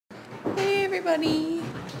everybody.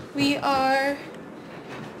 We are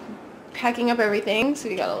packing up everything, so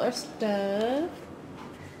we got all our stuff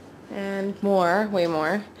and more, way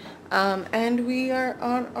more. And we are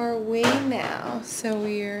on our way now, so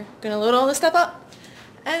we're gonna load all this stuff up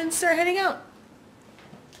and start heading out.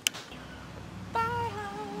 Bye,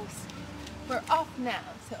 house. We're off now,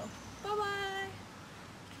 so bye-bye.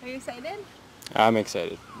 Are you excited? I'm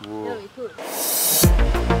excited. It'll be cool.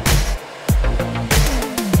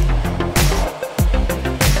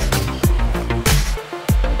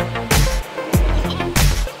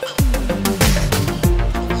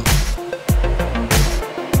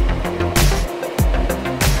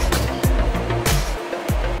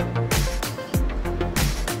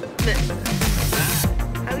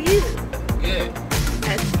 How are you? Good.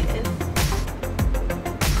 That's good.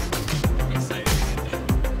 Excited.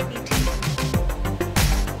 Me too.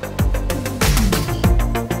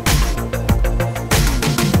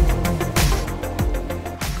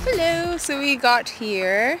 Hello, so we got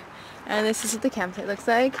here and this is what the campsite looks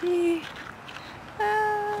like. Hey.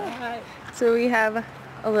 Ah. So we have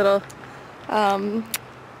a little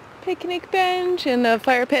picnic bench and a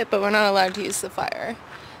fire pit, but we're not allowed to use the fire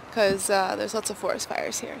because there's lots of forest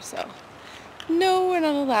fires here, so no, we're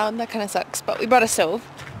not allowed. That kind of sucks, but we brought a stove.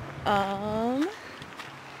 And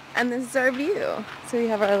this is our view. So we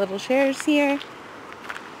have our little chairs here.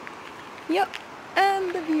 Yep,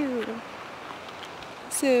 and the view.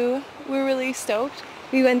 So we're really stoked.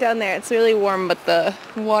 We went down there. It's really warm, but the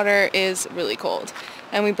water is really cold.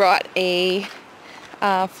 And we brought a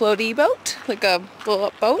floaty boat, like a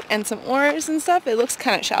blow-up boat, and some oars and stuff. It looks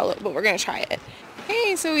kind of shallow, but we're gonna try it.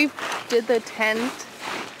 Hey, so we did the tent,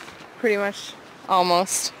 pretty much,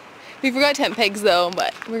 almost. We forgot tent pegs though,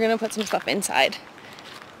 but we're gonna put some stuff inside.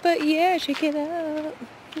 But yeah, check it out.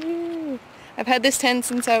 Woo. I've had this tent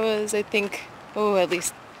since I was, I think, oh, at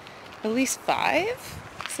least 5.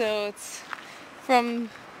 So it's from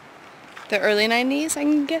the early 90s,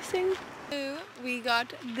 I'm guessing. So we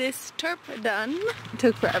got this tarp done. It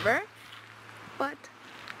took forever, but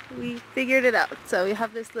we figured it out. So we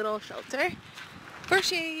have this little shelter for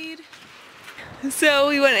shade. So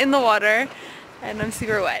we went in the water and I'm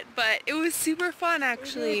super wet, but it was super fun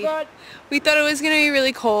actually. We thought it was gonna be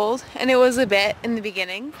really cold, and it was a bit in the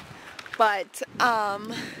beginning, but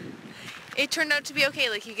it turned out to be okay.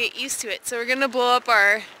 Like, you get used to it. So we're gonna blow up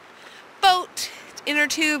our boat, inner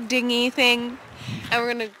tube dinghy thing, and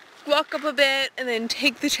we're gonna walk up a bit and then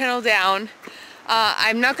take the channel down.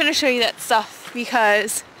 I'm not gonna show you that stuff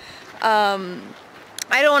because I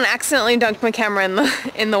don't want to accidentally dunk my camera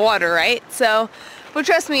in the water, right? So, but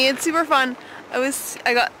trust me, it's super fun.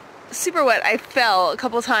 I got super wet. I fell a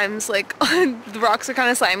couple times, like the rocks are kind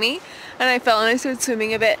of slimy, and I fell and I started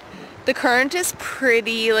swimming a bit. The current is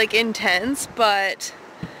pretty like intense, but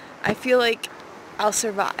I feel like I'll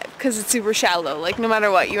survive because it's super shallow. Like, no matter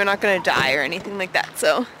what, you're not gonna die or anything like that.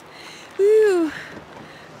 So, woo!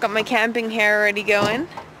 Got my camping hair already going.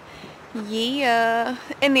 Yeah.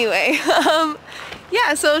 Anyway,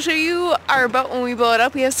 yeah, so I'll show you our boat when we blow it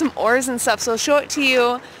up. We have some oars and stuff, so I'll show it to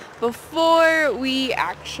you before we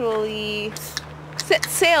actually set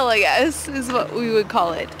sail, I guess, is what we would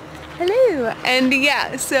call it. Hello. And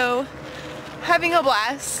yeah, so having a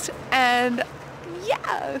blast, and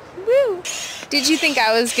yeah, woo. Did you think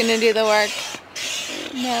I was gonna do the work?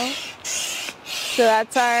 No. So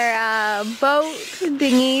that's our boat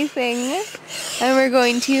dinghy thing, and we're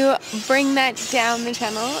going to bring that down the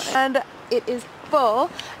channel, and it is full.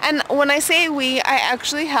 And when I say we, I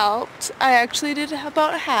actually helped. I actually did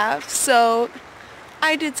about half, so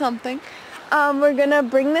I did something. We're gonna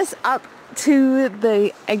bring this up to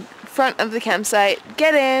the front of the campsite,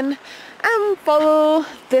 get in, and follow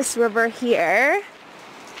this river here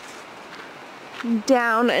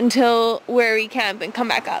down until where we camp and come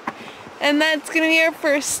back up. And that's gonna be our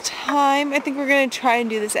first time. I think we're gonna try and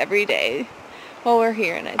do this every day while we're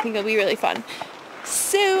here, and I think it'll be really fun.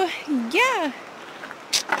 So yeah,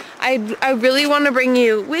 I really want to bring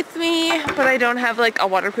you with me, but I don't have like a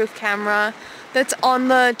waterproof camera. That's on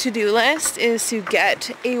the to-do list, is to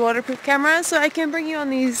get a waterproof camera so I can bring you on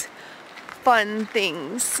these fun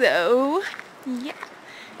things. So yeah,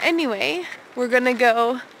 anyway, we're gonna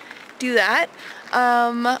go do that.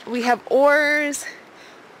 We have oars.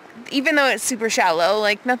 Even though it's super shallow,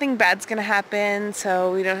 like, nothing bad's gonna happen,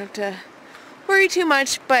 so we don't have to worry too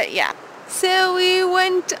much. But yeah, so we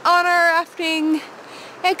went on our rafting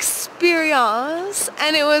experience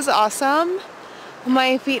and it was awesome.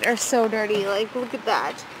 My feet are so dirty, like, look at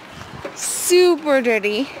that, super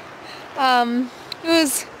dirty.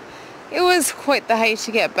 It was quite the hike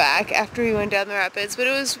to get back after we went down the rapids, but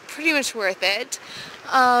it was pretty much worth it.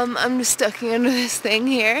 I'm just stuck under this thing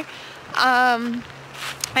here. I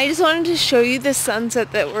just wanted to show you the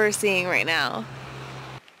sunset that we're seeing right now.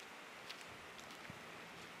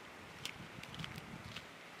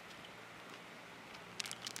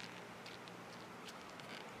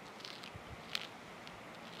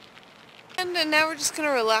 And now we're just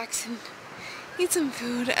gonna relax and eat some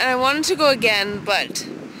food. And I wanted to go again, but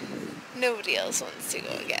nobody else wants to go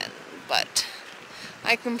again. But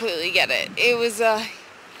I completely get it. It was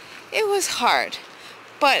hard,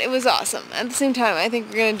 but it was awesome. At the same time, I think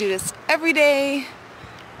we're gonna do this every day.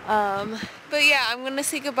 But yeah, I'm gonna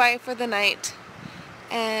say goodbye for the night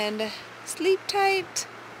and sleep tight.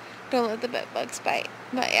 Don't let the bed bugs bite.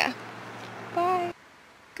 But yeah, bye.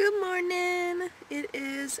 Good morning. It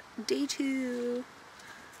is day 2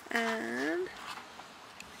 and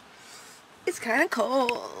it's kind of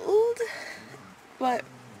cold, but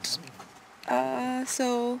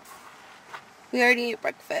so we already ate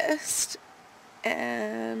breakfast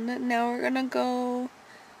and now we're gonna go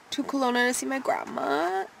to Kelowna to see my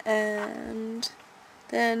grandma and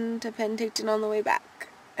then to Penticton on the way back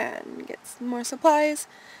and get some more supplies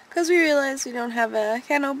because we realized we don't have a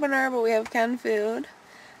can opener, but we have canned food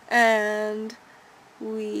and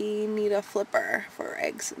we need a flipper for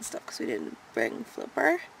eggs and stuff because we didn't bring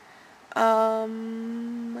flipper.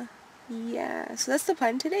 Yeah, so that's the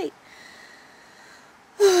plan today.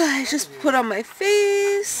 I just put on my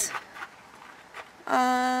face,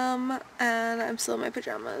 and I'm still in my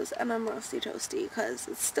pajamas, and I'm roasty toasty because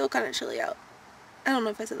it's still kind of chilly out. I don't know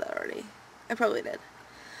if I said that already. I probably did.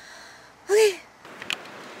 Okay.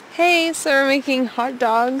 Hey, so we're making hot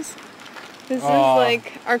dogs. This is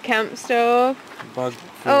like our camp stove. Bug.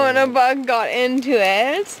 Oh, and a bug got into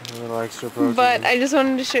it. A little extra protein. But I just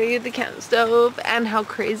wanted to show you the camp stove and how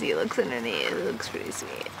crazy it looks underneath. It looks pretty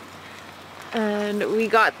sweet. And we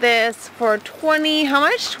got this for how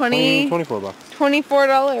much? 24 bucks.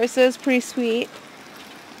 $24, so it's pretty sweet.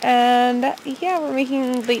 And yeah, we're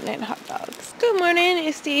making late night hot dogs. Good morning,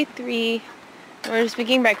 it's day 3. We're just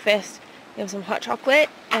making breakfast. We have some hot chocolate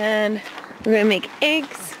and we're gonna make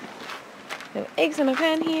eggs. We have eggs in a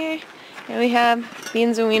pan here. And we have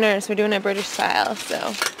beans and wieners. We're doing it British style,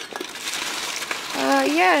 so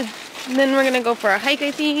yeah. And then we're gonna go for a hike,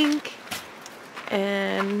 I think,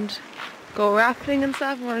 and go rafting and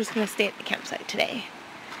stuff. And we're just gonna stay at the campsite today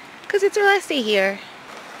because it's our last day here.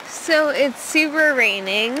 So it's super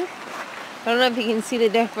raining. I don't know if you can see the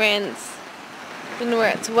difference in where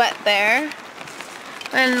it's wet there.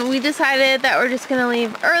 And we decided that we're just gonna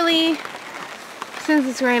leave early since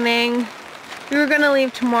it's raining. We were gonna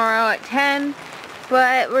leave tomorrow at 10,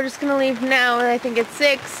 but we're just gonna leave now, and I think it's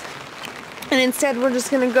 6. And instead we're just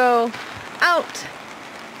gonna go out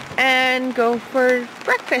and go for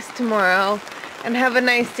breakfast tomorrow and have a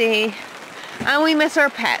nice day. And we miss our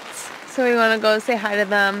pets, so we wanna go say hi to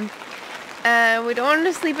them. And we don't want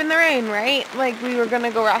to sleep in the rain, right? Like we were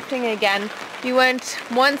gonna go rafting again. We went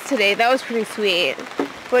once today, that was pretty sweet.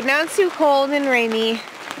 But now it's too cold and rainy.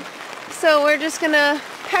 So we're just gonna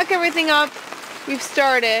pack everything up. We've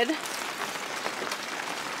started.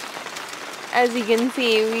 As you can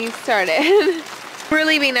see, we've started. We're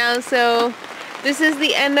leaving now, so this is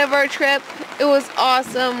the end of our trip. It was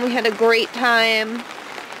awesome. We had a great time.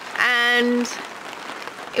 And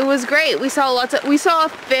it was great. We saw a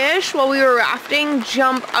fish while we were rafting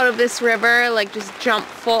jump out of this river, like just jump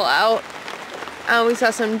full out. We saw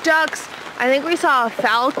some ducks. I think we saw a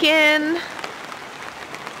falcon.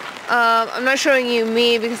 I'm not showing you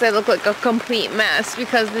me because I look like a complete mess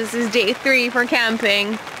because this is day 3 for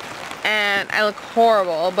camping and I look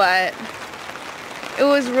horrible, but it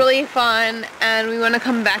was really fun and we want to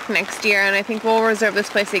come back next year and I think we'll reserve this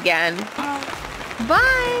place again.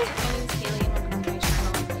 Bye!